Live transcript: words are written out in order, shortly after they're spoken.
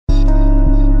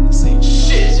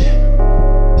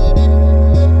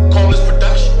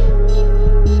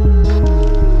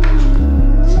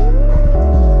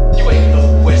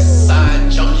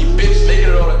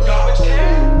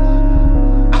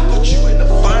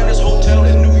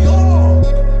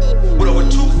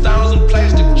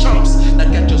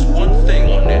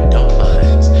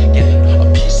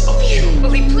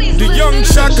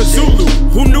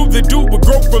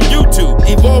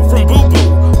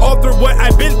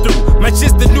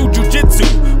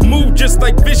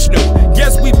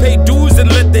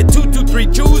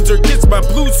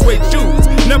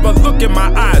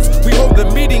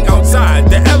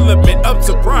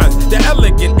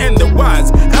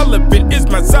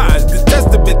ties, the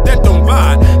testament that don't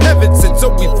lie. Heaven sent, so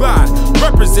we fly,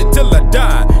 represent till I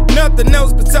die. Nothing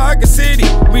else but Saga City.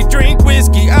 We drink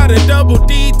whiskey out of double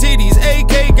D titties.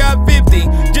 AK got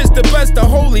 50, just to bless the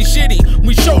holy shitty.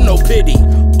 We show no pity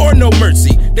or no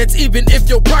mercy. That's even if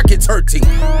your pocket's hurting.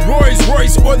 Rolls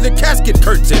Royce or the casket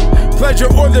curtain, pleasure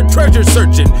or the treasure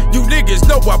searching. You niggas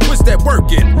know I push that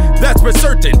work in, that's for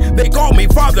certain. They call me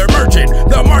Father Merchant,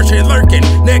 the Martian lurking.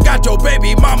 They got your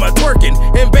baby mama twerking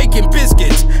and baking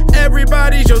biscuits.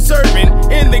 Everybody's your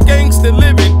servant in the gangster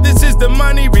living. This is the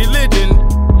money religion.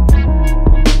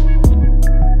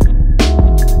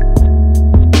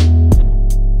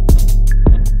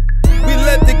 We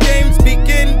let the games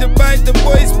begin, divide the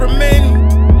boys from men.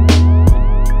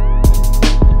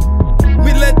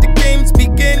 We let the games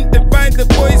begin, divide the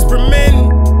boys from men.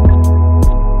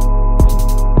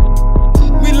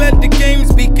 We let the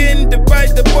games begin,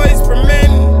 divide the boys from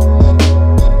men.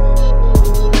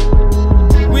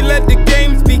 We let the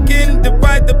games begin,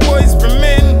 divide the boys from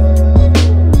men.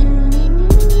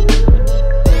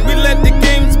 We let the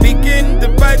games begin,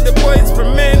 divide the boys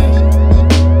from men.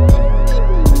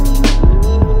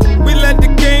 We let the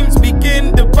games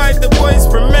begin, divide the boys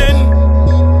from men.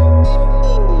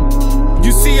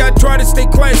 You see, I try to stay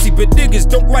classy, but niggas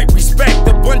don't like respect.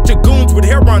 A bunch of goons with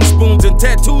hair on spoons and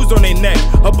tattoos on their neck.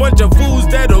 A bunch of fools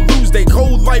that'll lose their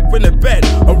whole life in a bed.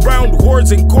 Around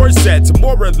whores and corsets,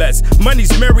 more or less.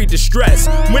 Money's married to stress.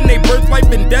 When they birth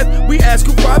life and death, we ask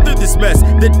who fathered this mess.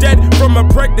 The debt from a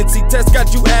pregnancy test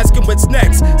got you asking what's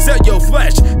next. Sell your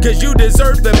flesh, cause you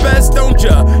deserve the best, don't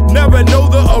ya? Never know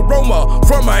the aroma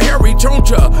from a hairy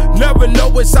choncha. Never know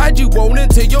what side you want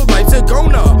until your life's a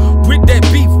goner. With that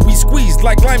beef, we squeeze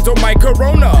like limes on my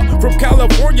Corona. From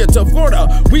California to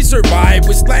Florida, we survive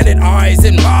with slanted eyes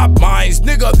and mob minds.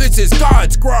 Nigga, this is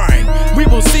God's grind. We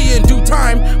will see in due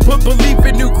time. Put belief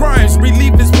in new crimes.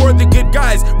 Relief is for the good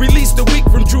guys. Release the weak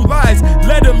from true lies.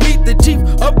 Let them meet the chief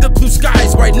of the blue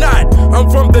skies. Why not? I'm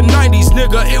from the 90s,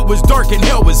 nigga. It was dark and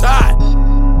hell was hot.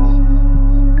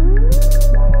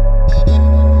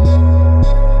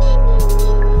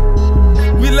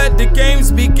 We let the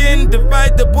games begin,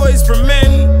 divide the boys from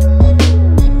men.